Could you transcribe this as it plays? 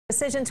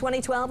Decision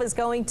 2012 is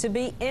going to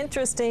be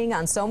interesting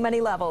on so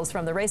many levels,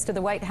 from the race to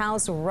the White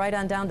House right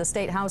on down to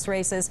state house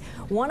races.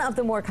 One of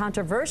the more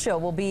controversial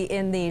will be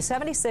in the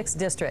 76th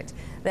district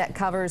that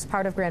covers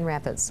part of Grand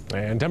Rapids.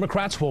 And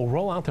Democrats will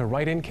roll out their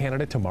write-in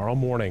candidate tomorrow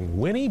morning.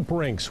 Winnie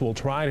Brinks will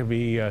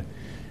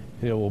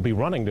be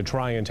running to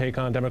try and take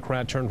on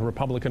Democrat turned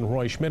Republican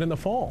Roy Schmidt in the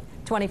fall.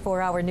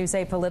 24-hour News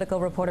 8 political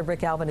reporter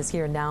Rick Alvin is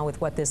here now with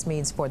what this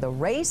means for the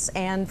race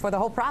and for the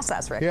whole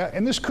process, Rick. Yeah,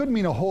 and this could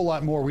mean a whole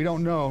lot more. We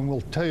don't know, and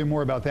we'll tell you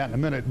more about that in a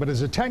minute. But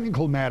as a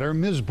technical matter,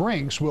 Ms.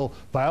 Brinks will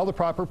file the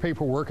proper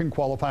paperwork and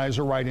qualify as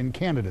a write-in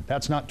candidate.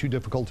 That's not too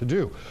difficult to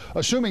do.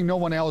 Assuming no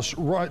one else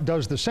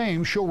does the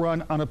same, she'll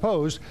run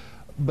unopposed.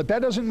 But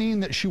that doesn't mean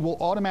that she will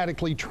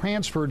automatically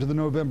transfer to the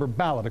November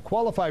ballot. A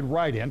qualified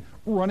write-in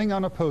running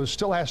unopposed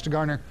still has to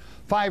garner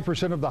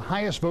 5% of the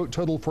highest vote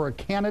total for a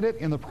candidate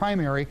in the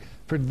primary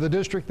for the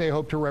district they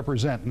hope to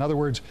represent. In other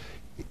words,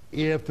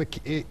 if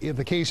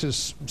the case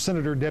is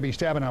Senator Debbie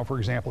Stabenow, for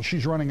example,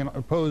 she's running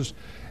unopposed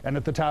and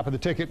at the top of the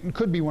ticket and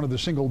could be one of the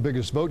single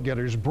biggest vote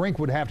getters. Brink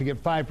would have to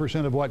get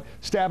 5% of what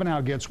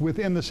Stabenow gets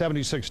within the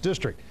 76th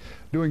district.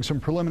 Doing some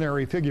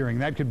preliminary figuring,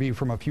 that could be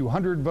from a few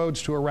hundred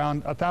votes to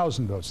around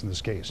 1,000 votes in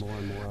this case.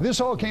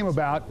 This all came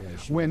about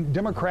when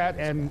Democrat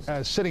and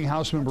sitting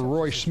House member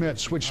Roy Schmidt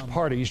switched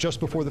parties just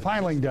before the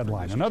filing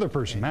deadline. Another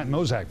person, Matt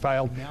Mozak,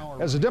 filed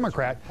as a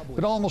Democrat,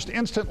 but almost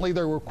instantly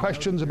there were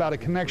questions about a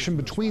connection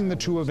between the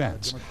two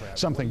events,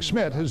 something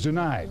Schmidt has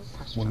denied.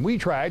 When we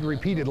tried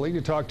repeatedly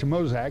to talk to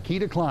Mozak, he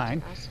declined.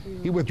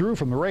 He withdrew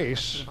from the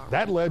race.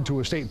 That led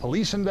to a state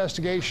police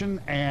investigation,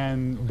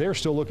 and they're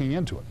still looking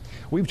into it.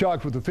 We've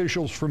talked with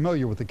officials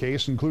familiar with the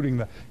case, including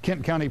the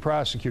Kent County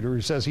prosecutor,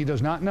 who says he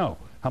does not know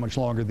how much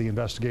longer the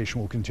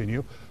investigation will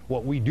continue.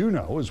 What we do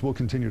know is we'll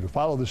continue to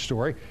follow this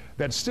story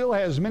that still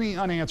has many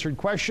unanswered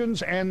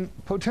questions and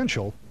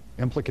potential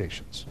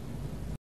implications.